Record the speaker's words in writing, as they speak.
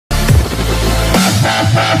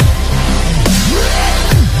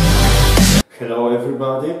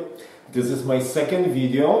everybody. This is my second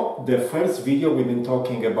video. The first video we've been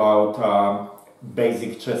talking about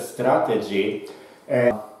basic chess strategy.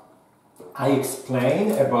 I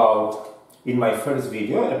explained in my first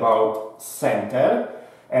video about center,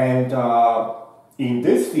 and in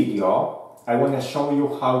this video I want to show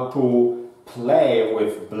you how to play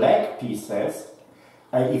with black pieces.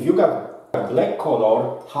 If you got a black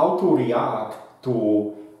color, how to react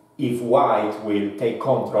to if white will take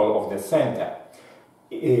control of the center.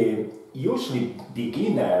 Usually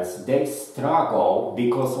beginners, they struggle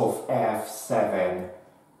because of f7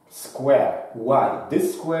 square. Why?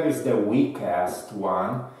 This square is the weakest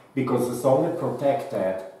one because it's only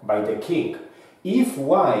protected by the king. If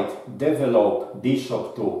white develop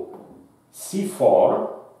bishop to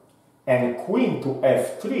c4 and queen to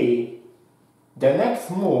f3, the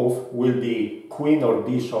next move will be queen or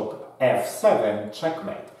bishop f7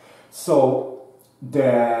 checkmate. So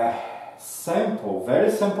the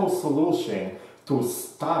very simple solution to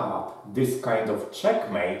stop this kind of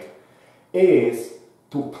checkmate is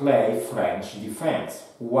to play French defense.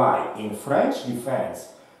 Why? In French defense,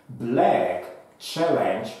 black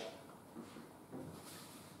challenge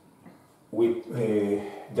with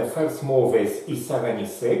the first move is e7,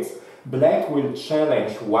 e6. Black will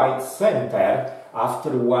challenge white center.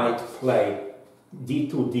 After white play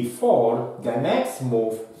d2, d4, the next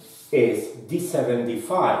move is d7,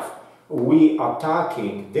 d5. We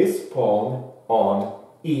attacking this pawn on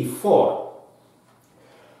e4.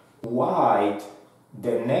 White,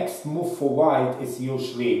 the next move for white is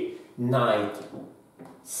usually knight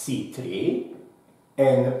c3,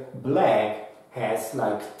 and black has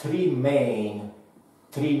like three main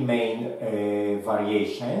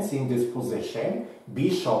variations in this position: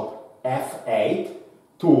 bishop f8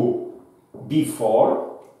 to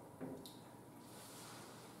b4,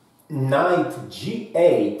 knight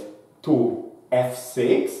g8 to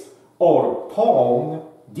f6, or pawn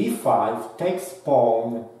d5 takes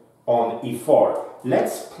pawn on e4.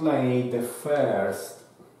 Let's play the first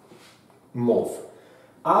move.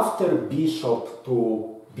 After bishop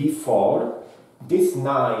to b4, this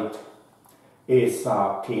knight is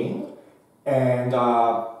pinned, and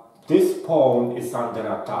this pawn is under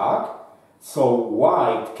attack, so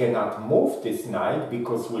white cannot move this knight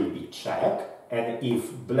because will be check, and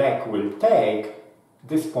if black will take,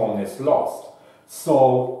 this pawn is lost.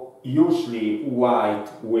 So usually white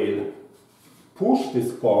will push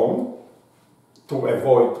this pawn to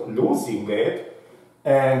avoid losing it,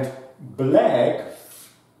 and black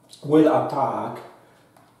will attack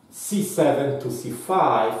c7 to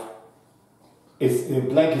c5.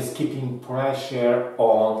 Black is keeping pressure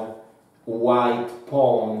on white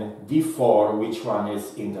pawn d4, which one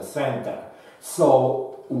is in the center.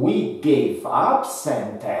 So we gave up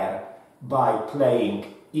center by playing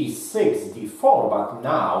e6, d4, but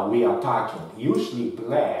now we are attacking. Usually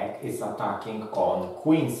black is attacking on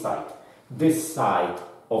queen side, this side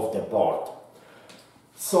of the board.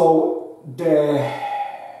 So the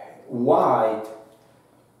white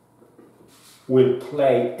will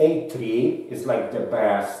play a3, is like the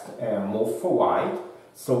best move for white.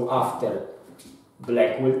 So after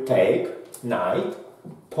black will take knight,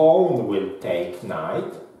 pawn will take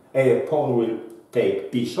knight, pawn will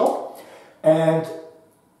take bishop, and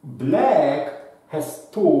black has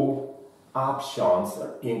two options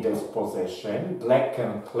in this position. Black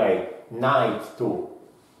can play knight to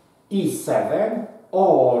e7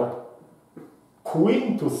 or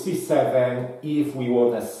queen to c7 if we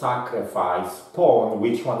want to sacrifice pawn,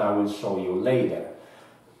 which one I will show you later.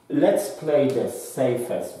 Let's play the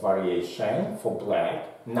safest variation for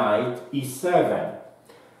black, knight e7.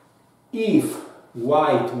 If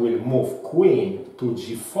white will move queen to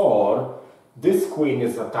g4, this queen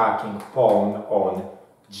is attacking pawn on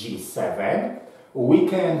g7. We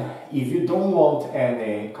can, if you don't want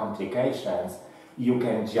any complications, you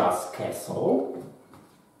can just castle.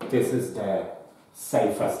 This is the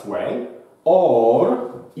safest way.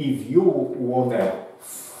 Or if you want to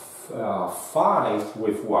fight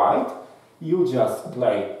with white, you just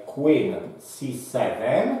play queen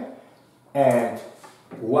c7 and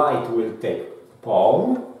white will take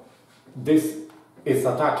pawn. This is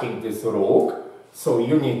attacking this rook, so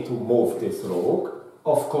you need to move this rook.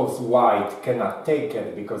 Of course white cannot take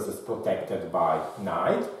it because it's protected by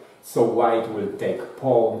knight, so white will take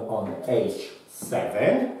pawn on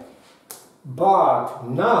h7. But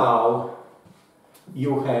now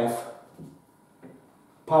you have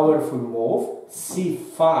powerful move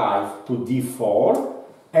c5 to d4,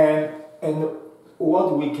 and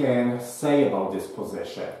what we can say about this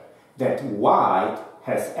position, that white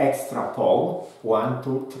has extra pawn 1,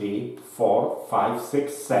 2, 3, 4, 5,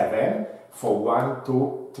 6, 7, for 1,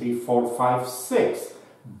 2, 3, 4, 5, 6.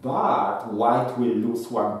 But white will lose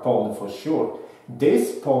one pawn for sure.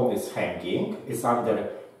 This pawn is hanging, is under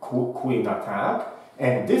queen attack,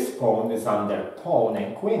 and this pawn is under pawn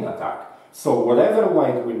and queen attack. So whatever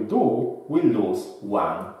white will do, will lose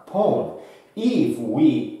one pawn. If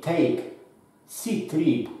we take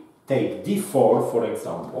c3, take d4 for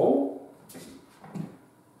example,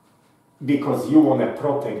 because you want to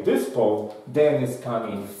protect this pawn, then it's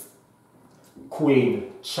coming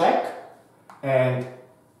queen check,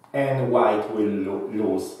 and white will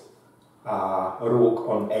lose rook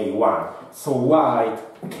on a1. So white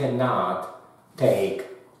cannot take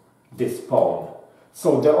this pawn.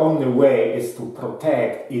 So the only way is to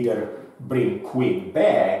protect, either bring queen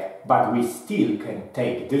back, but we still can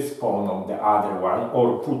take this pawn on the other one,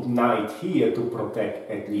 or put knight here to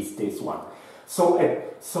protect at least this one.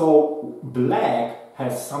 So black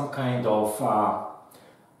has some kind of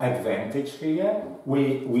advantage here.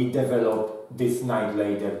 We develop this knight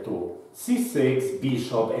later to c6,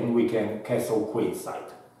 bishop, and we can castle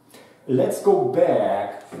queenside. Let's go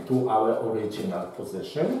back to our original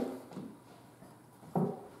position.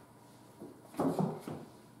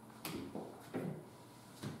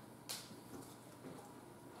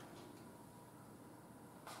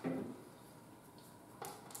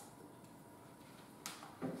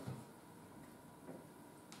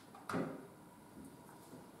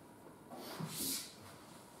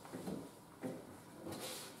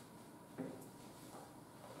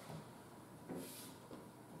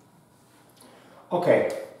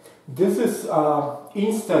 Okay, this is,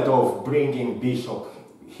 instead of bringing bishop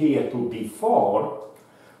here to b4,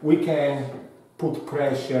 we can put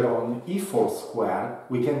pressure on e4 square.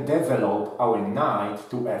 We can develop our knight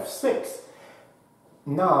to f6.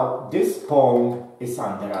 Now, this pawn is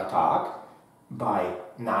under attack by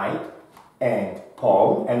knight and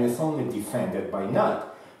pawn, and it's only defended by knight.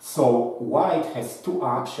 So, white has two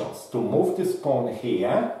options: to move this pawn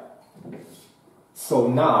here. So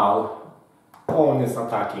now, pawn is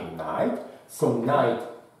attacking knight, so knight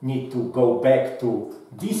need to go back to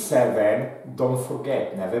d7. Don't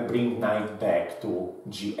forget, never bring knight back to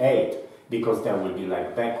g8, because that will be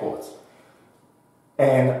like backwards.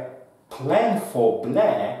 And plan for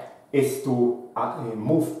black is to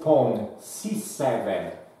move pawn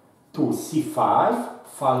c7 to c5,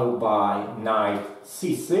 followed by knight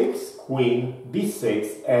c6, queen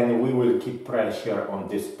b6, and we will keep pressure on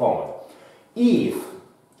this pawn. If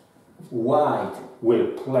white will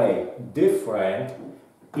play different,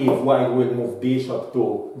 if white will move bishop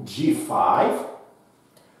to g5,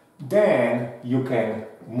 then you can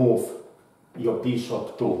move your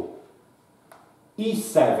bishop to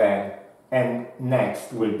e7, and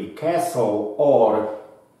next will be castle, or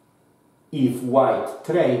if white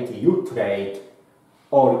trade, you trade,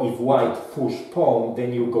 or if white push pawn,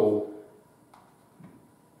 then you go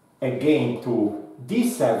again to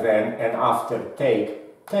d7, and after take,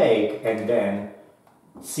 and then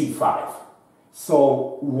c5.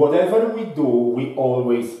 So whatever we do, we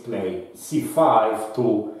always play c5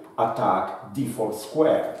 to attack d4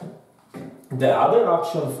 square. The other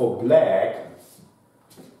option for black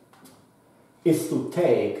is to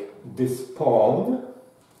take this pawn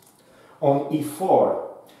on e4.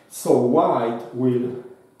 So white will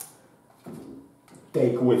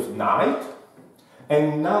take with knight,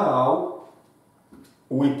 and now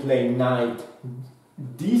we play knight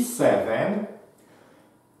d7,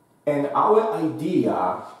 and our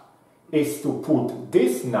idea is to put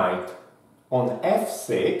this knight on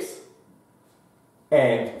f6,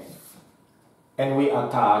 and we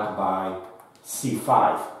attack by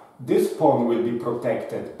c5. This pawn will be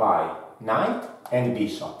protected by knight and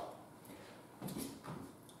bishop.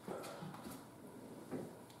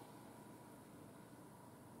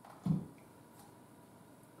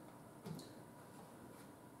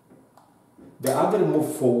 The other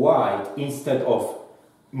move for white, instead of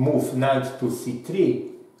move knight to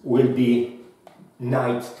c3, will be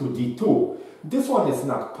knight to d2. This one is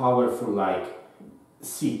not powerful like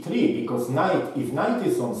c3, because knight, if knight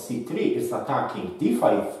is on c3, is attacking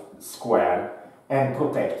d5 square and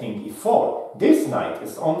protecting e4. This knight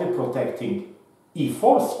is only protecting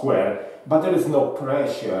e4 square, but there is no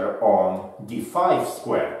pressure on d5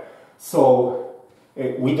 square. So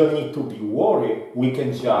we don't need to be worried, we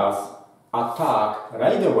can just attack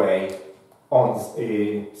right away on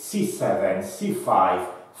c7, c5,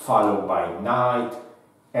 followed by knight,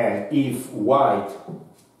 and if white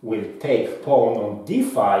will take pawn on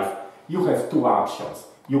d5, you have two options.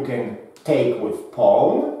 You can take with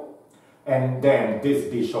pawn, and then this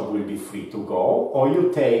bishop will be free to go, or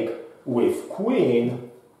you take with queen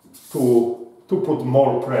to to put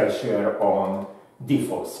more pressure on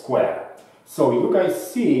d4 square. So you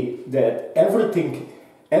guys see that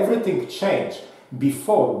everything changed.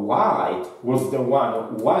 Before white was the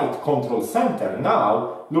one, white control center.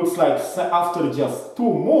 Now looks like after just 2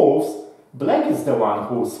 moves, black is the one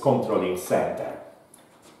who's controlling center.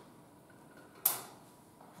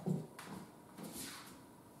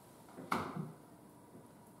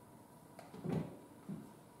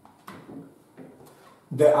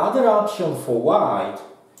 The other option for white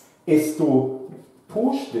is to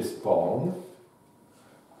push this pawn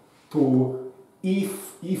to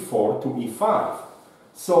e4 to e5.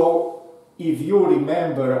 So if you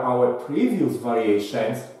remember our previous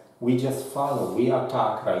variations, we just follow, we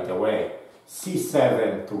attack right away.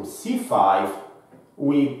 c7 to c5,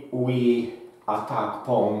 we attack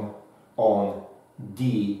pawn on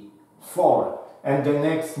d4. And the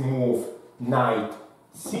next move, knight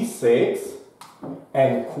c6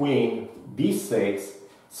 and queen b6.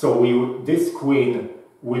 So this queen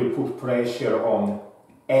will put pressure on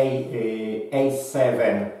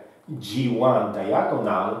a7 g1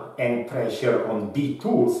 diagonal and pressure on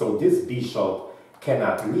b2, so this bishop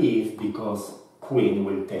cannot leave because queen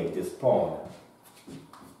will take this pawn.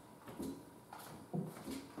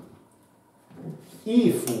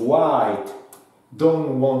 If white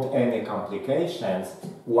don't want any complications,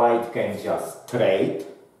 white can just trade.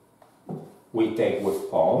 We take with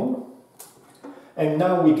pawn, and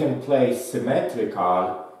now we can play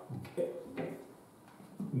symmetrical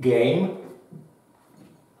game.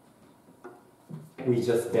 We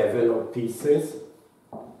just develop pieces,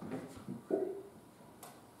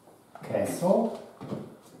 castle,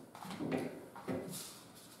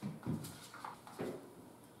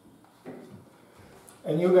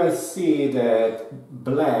 and you guys see that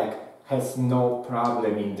black has no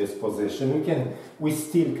problem in this position. We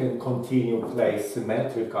still can continue play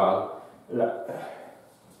symmetrical.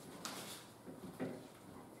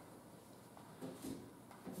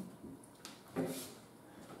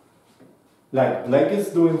 Like black is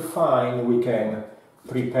doing fine, we can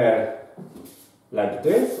prepare like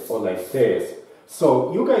this or like this.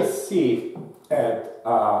 So you guys see that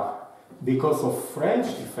because of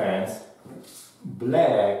French defense,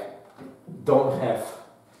 black don't have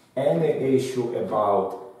any issue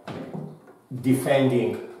about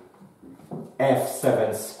defending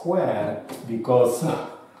f7 square because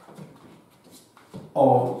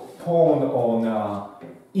of pawn on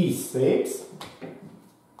e6.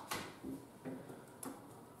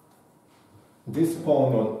 This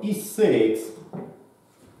pawn on e6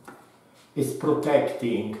 is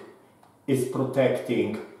protecting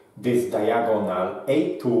this diagonal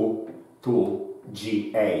a2 to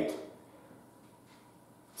g8.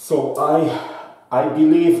 So I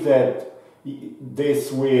believe that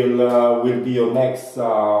this will be your next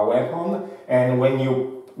weapon, and when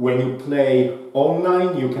you play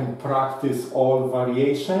online, you can practice all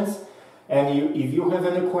variations. And if you have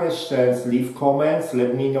any questions, leave comments.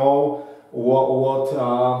 Let me know what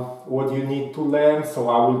you need to learn. So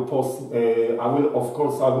I will post. I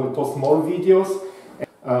will post more videos.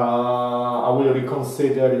 I will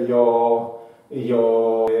reconsider your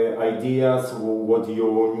ideas, what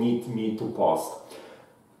you need me to post.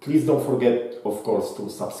 Please don't forget, of course, to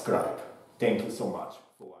subscribe. Thank you so much.